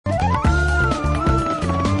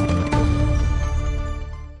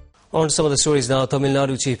On to some of the stories now. Tamil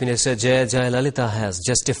Nadu Chief Minister Jayalalitha has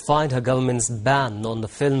justified her government's ban on the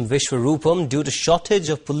film Vishwarupam due to shortage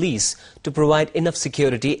of police to provide enough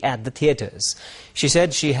security at the theatres. She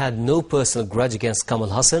said she had no personal grudge against Kamal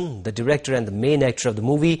Haasan, the director and the main actor of the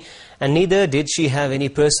movie, and neither did she have any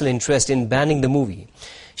personal interest in banning the movie.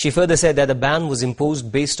 She further said that the ban was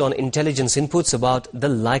imposed based on intelligence inputs about the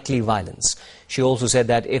likely violence. She also said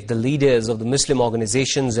that if the leaders of the Muslim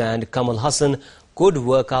organizations and Kamal Haasan could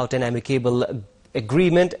work out an amicable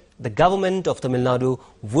agreement, the government of Tamil Nadu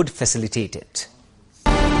would facilitate it.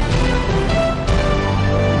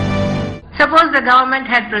 Suppose the government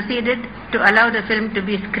had proceeded to allow the film to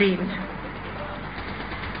be screened.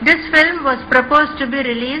 This film was proposed to be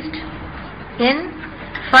released in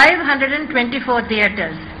 524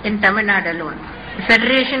 theatres in Tamil Nadu alone. The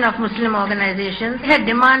Federation of Muslim Organizations had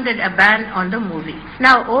demanded a ban on the movie.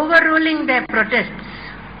 Now, overruling their protests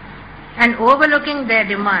and overlooking their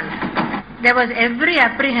demand, there was every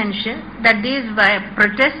apprehension that these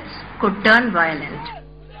protests could turn violent.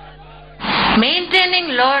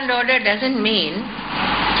 Maintaining law and order doesn't mean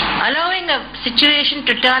allowing a situation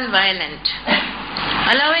to turn violent,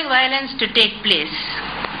 allowing violence to take place,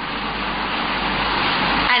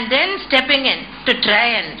 and then stepping in to try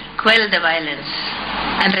and quell the violence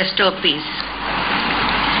and restore peace.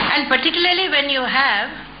 And particularly when you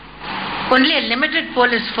have only a limited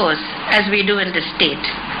police force, as we do in the state.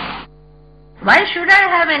 Why should I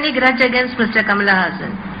have any grudge against Mr. Kamal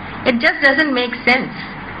Haasan? It just doesn't make sense.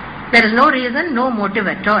 There is no reason, no motive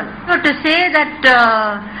at all. So to say that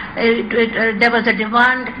there was a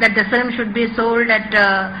demand that the film should be sold at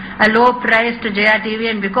a low price to Jaya TV,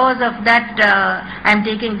 and because of that I am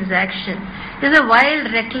taking this action, is a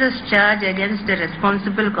wild, reckless charge against a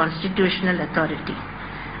responsible constitutional authority.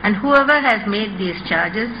 And whoever has made these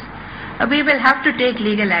charges, we will have to take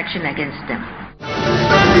legal action against them.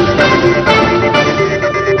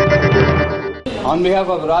 On behalf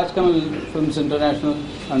of Raj Kamal Films International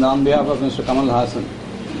and on behalf of Mr. Kamal Haasan,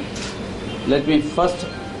 let me first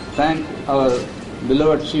thank our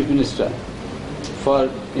beloved Chief Minister for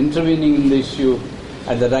intervening in the issue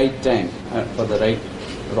at the right time for the right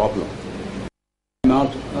problem. I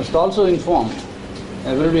must also inform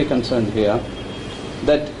everybody concerned here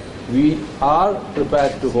that we are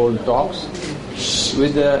prepared to hold talks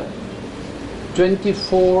with the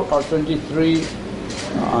 24 or 23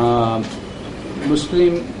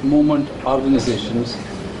 Muslim movement organizations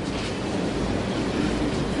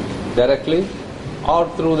directly or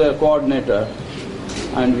through their coordinator,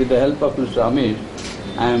 and with the help of Mr. Amir,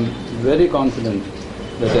 I am very confident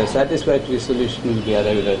that a satisfactory solution will be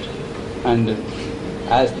arrived at. And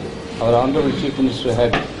as our Honorable Chief Minister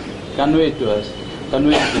had conveyed to us,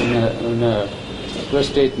 in a press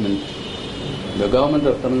statement, the government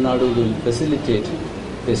of Tamil Nadu will facilitate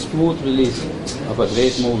a smooth release of a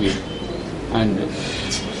great movie and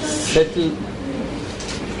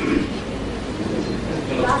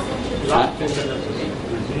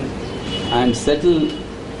settle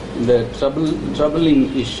the troubling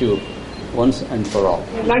issue once and for all.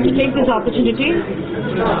 I'd like to take this opportunity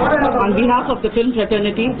on behalf of the film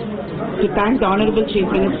fraternity to thank the Honorable Chief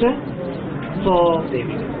Minister for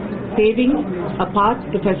paving a path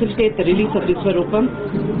to facilitate the release of Vishwarupam.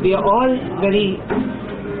 We are all very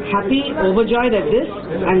happy, overjoyed at this,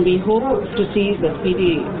 and we hope to see the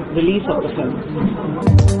speedy release of the film.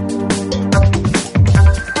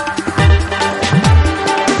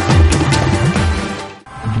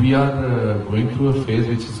 We are going through a phase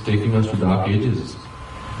which is taking us to dark ages.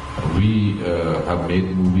 We have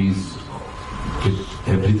made movies with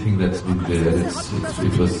everything that's been there.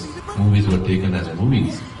 Movies were taken as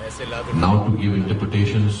movies. Now to give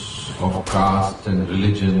interpretations of caste and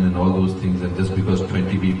religion and all those things, and just because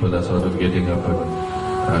 20 people are sort of getting up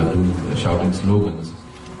and shouting slogans,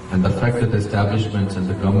 and the fact that the establishments and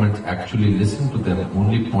the government actually listen to them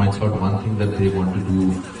only points out one thing, that they want to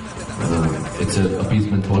do, it's an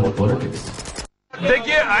appeasement politics.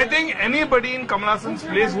 I think anybody in Kamal Haasan's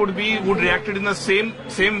place would react in the same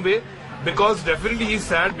way, because definitely he's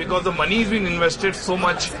sad, because the money has been invested so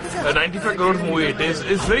much. 95 crores movie it is.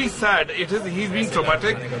 It's very sad. He's been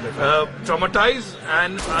traumatized,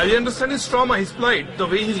 and I understand his trauma, his plight, the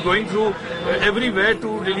way he's going through everywhere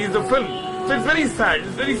to release the film. So it's very sad.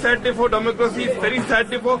 It's very sad day for democracy. It's very sad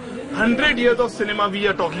day for 100 years of cinema we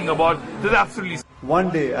are talking about. This is absolutely sad.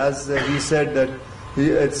 One day, as he said, that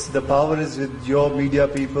the power is with your media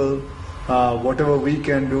people. Whatever we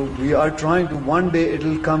can do, we are trying to. One day it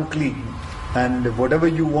will come clean, and whatever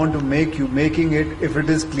you want to make, you making it if it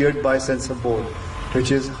is cleared by censor board,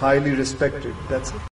 which is highly respected. That's it.